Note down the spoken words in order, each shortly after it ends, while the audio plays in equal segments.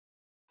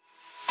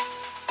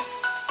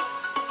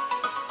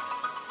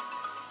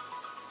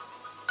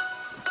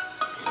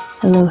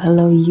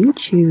Hello,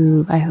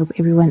 YouTube. I hope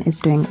everyone is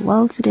doing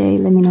well today.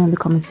 Let me know in the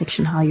comment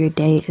section how your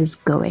day is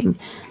going.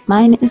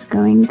 Mine is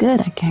going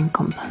good. I can't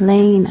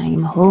complain. I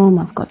am home.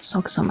 I've got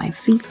socks on my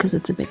feet because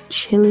it's a bit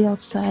chilly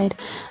outside.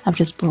 I've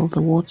just boiled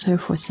the water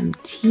for some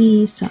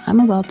tea, so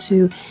I'm about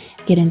to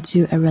get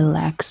into a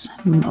relax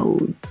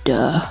mode.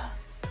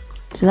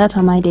 So that's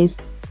how my day's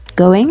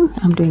going.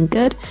 I'm doing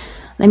good.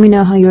 Let me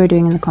know how you're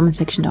doing in the comment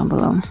section down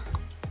below.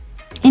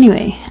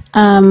 Anyway,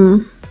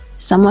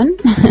 someone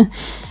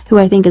who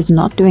I think is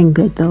not doing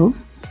good though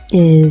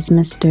is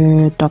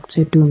Mr.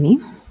 Dr.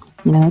 Tumi,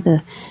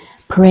 the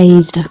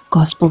praised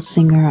gospel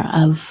singer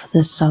of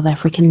the South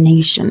African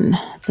nation,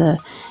 the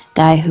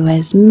guy who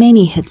has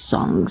many hit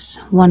songs,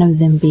 one of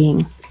them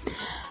being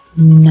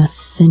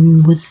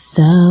Nothing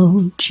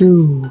Without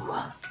You,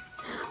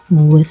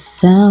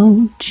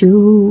 Without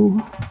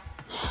You,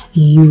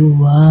 You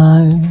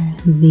Are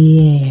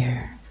the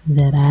Air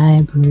That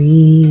I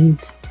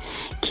Breathe,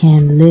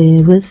 Can't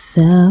live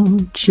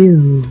without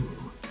you,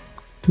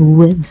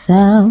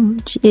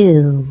 without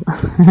you.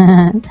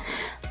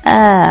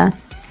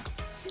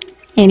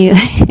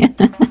 Anyway,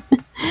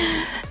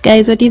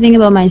 guys, what do you think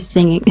about my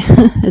singing?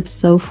 It's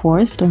so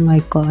forced. Oh my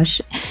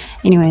gosh.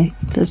 Anyway,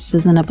 this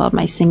isn't about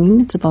my singing.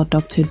 It's about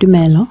Dr.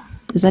 Dumelo.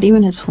 Is that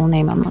even his full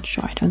name? I'm not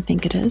sure. I don't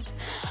think it is.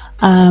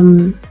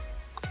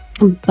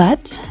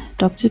 But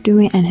Dr.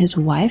 Tumi and his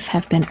wife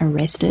have been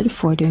arrested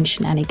for doing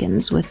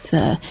shenanigans with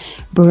the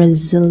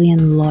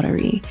Brazilian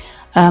lottery.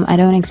 I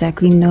don't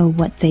exactly know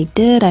what they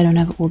did. I don't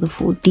have all the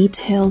full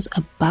details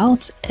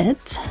about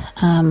it.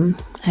 I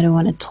don't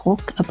want to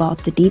talk about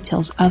the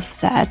details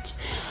of that.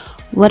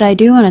 What I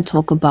do want to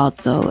talk about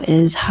though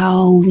is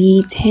how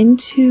we tend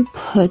to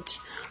put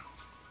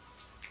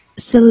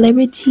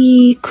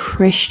celebrity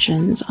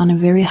Christians on a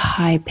very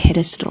high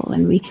pedestal,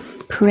 and we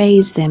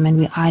praise them and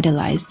we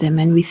idolize them,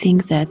 and we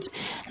think that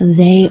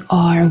they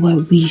are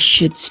what we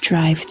should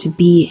strive to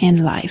be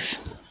in life,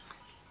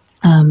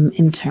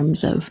 in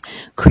terms of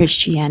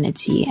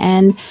Christianity.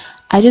 And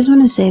I just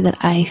want to say that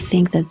I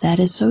think that that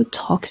is so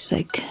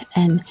toxic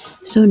and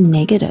so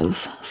negative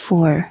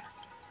for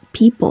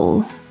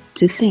people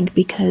to think,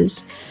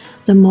 because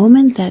the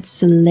moment that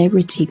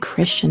celebrity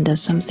Christian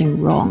does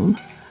something wrong,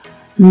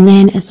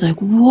 then it's like,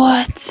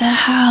 what the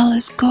hell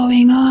is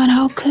going on?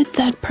 How could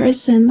that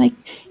person,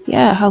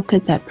 yeah, how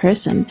could that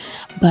person?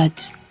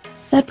 But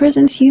that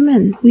person's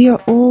human. We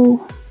are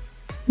all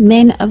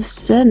men of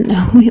sin.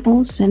 We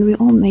all sin. We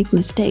all make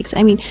mistakes.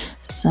 I mean,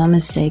 some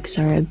mistakes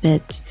are a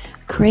bit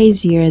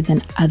crazier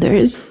than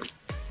others.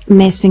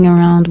 Messing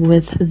around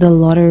with the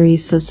lottery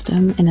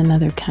system in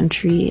another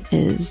country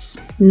is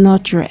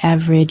not your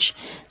average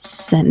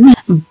sin.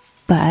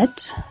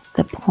 But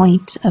the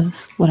point of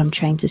what I'm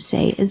trying to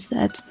say is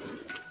that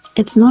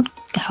it's not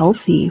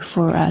healthy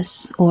for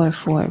us, or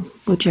for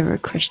whichever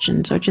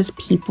Christians or just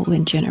people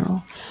in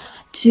general,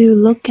 to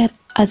look at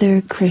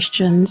other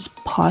Christians,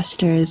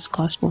 pastors,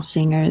 gospel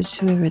singers,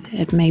 whoever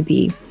it may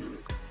be,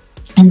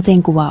 and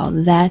think, wow,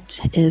 that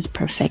is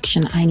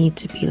perfection. I need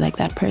to be like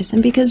that person,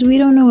 because we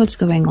don't know what's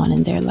going on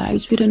in their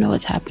lives. We don't know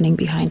what's happening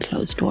behind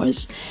closed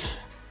doors.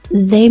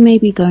 They may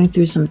be going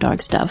through some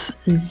dark stuff.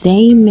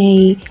 They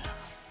may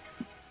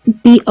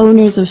be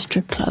owners of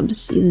strip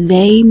clubs.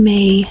 They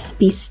may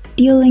be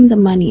stealing the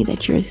money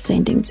that you're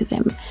sending to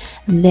them.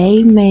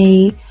 They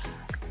may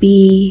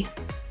be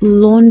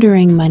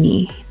laundering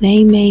money.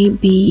 They may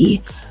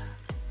be,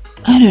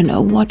 I don't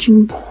know,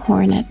 watching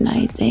porn at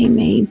night. They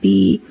may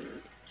be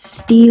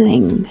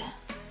stealing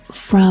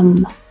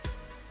from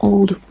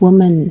old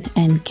women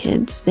and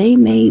kids. They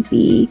may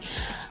be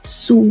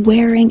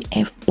swearing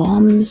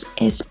F-bombs,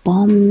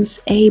 S-bombs,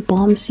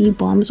 A-bombs,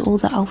 C-bombs, all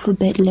the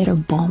alphabet letter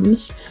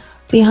bombs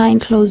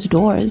behind closed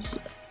doors.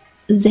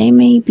 They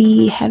may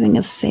be having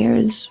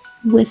affairs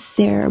with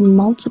their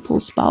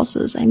multiple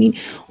spouses. I mean,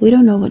 we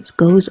don't know what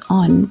goes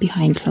on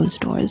behind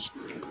closed doors.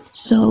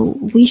 So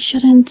we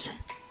shouldn't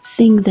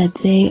think that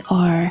they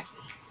are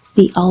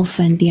the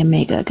Alpha and the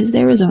Omega, because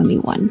there is only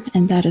one,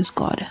 and that is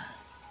God.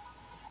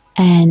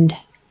 And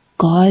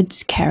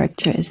God's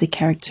character is the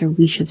character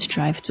we should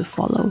strive to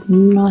follow,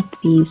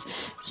 not these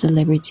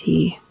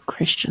celebrity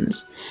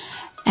Christians.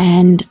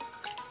 And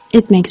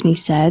it makes me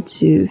sad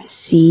to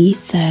see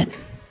that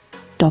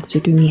Dr.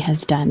 Tumi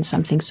has done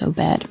something so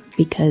bad,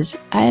 because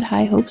I had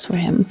high hopes for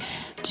him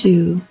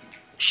to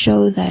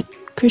show that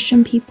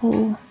Christian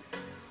people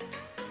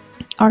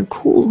are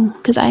cool,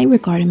 because I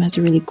regard him as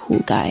a really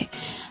cool guy.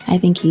 I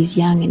think he's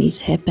young and he's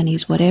hip and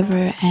he's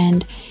whatever,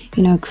 and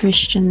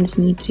Christians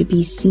need to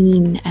be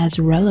seen as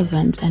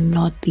relevant and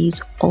not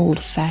these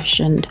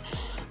old-fashioned,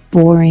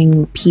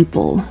 boring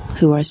people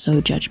who are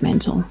so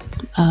judgmental.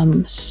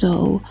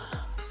 So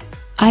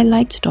I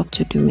liked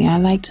Dr. Tumi. I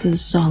liked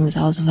his songs.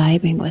 I was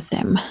vibing with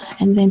them.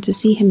 And then to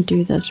see him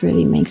do this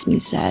really makes me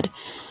sad.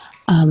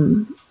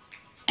 And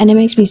it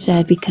makes me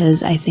sad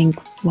because I think,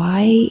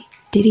 why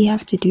did he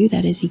have to do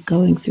that? Is he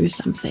going through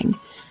something?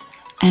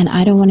 And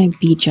I don't want to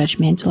be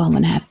judgmental. I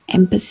want to have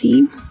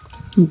empathy.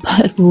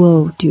 But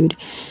whoa, dude.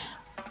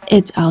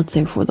 it's out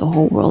there for the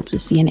whole world to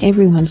see, and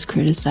everyone's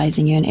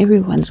criticizing you and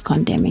everyone's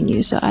condemning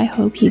you. So I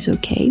hope he's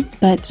okay,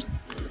 but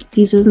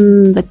he's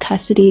in the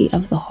custody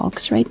of the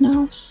Hawks right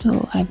now,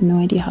 so I have no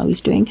idea how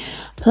he's doing.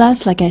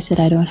 Plus, like I said,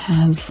 I don't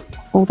have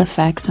all the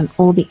facts and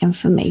all the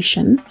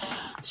information,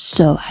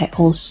 so I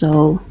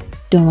also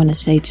don't want to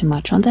say too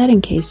much on that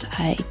in case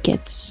I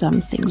get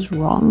some things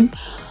wrong.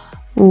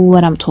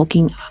 What I'm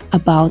talking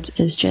about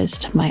is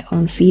just my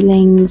own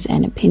feelings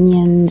and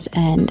opinions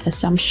and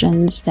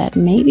assumptions that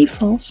may be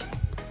false.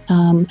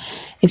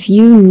 If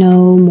you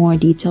know more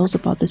details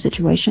about the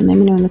situation, let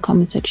me know in the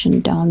comment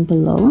section down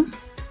below.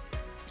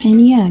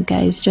 And yeah,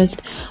 guys,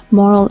 just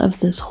moral of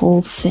this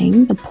whole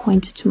thing, the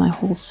point to my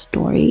whole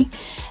story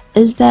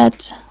is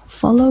that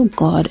follow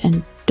God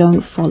and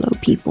don't follow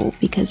people,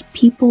 because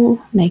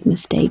people make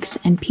mistakes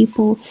and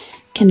people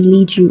can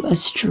lead you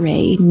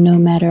astray no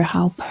matter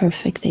how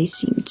perfect they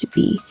seem to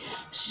be.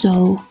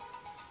 So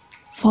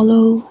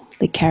follow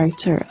the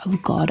character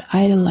of God,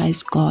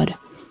 idolize God,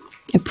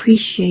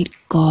 appreciate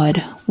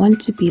God,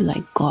 want to be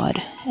like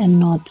God, and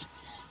not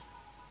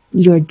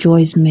your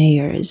Joyce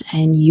Mayers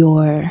and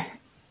your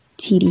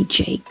TD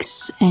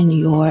Jakes and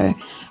your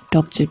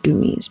Dr.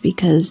 Doomies,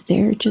 because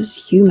they're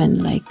just human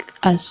like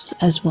us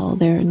as well.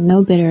 They're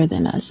no better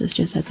than us. It's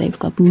just that they've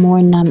got more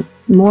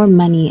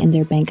money in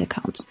their bank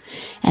accounts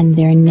and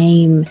their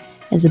name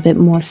is a bit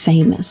more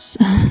famous.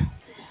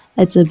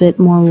 It's a bit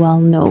more well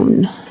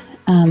known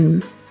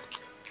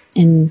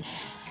in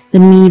the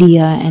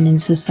media and in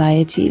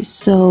societies.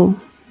 So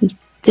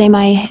they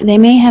may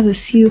have a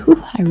few,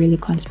 I really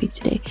can't speak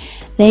today.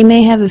 They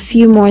may have a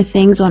few more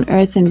things on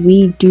earth than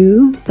we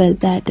do, but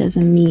that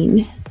doesn't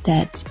mean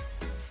that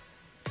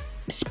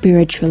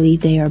spiritually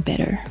they are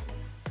better.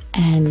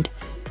 And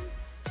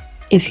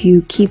if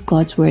you keep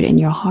God's word in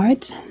your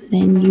heart,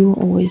 then you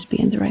will always be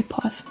in the right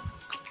path.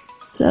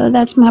 So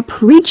that's my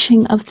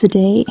preaching of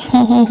today.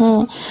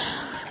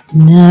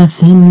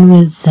 Nothing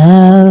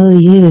without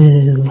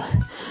you,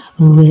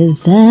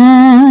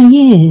 without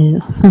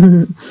you.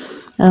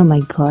 Oh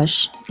my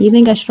gosh. Do you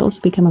think I should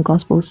also become a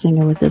gospel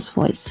singer with this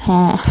voice?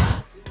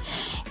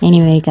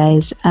 Anyway,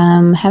 guys,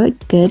 have a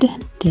good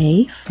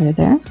day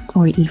further,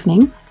 or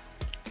evening,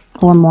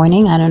 or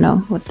morning. I don't know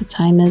what the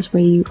time is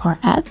where you are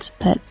at,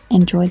 but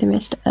enjoy the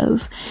rest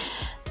of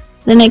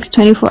the next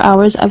 24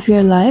 hours of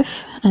your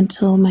life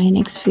until my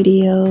next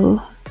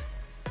video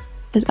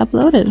is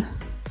uploaded.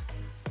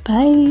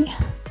 Bye.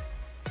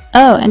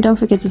 Oh, and don't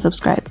forget to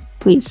subscribe,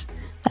 please.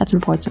 That's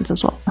important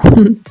as well.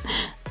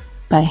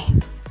 Bye.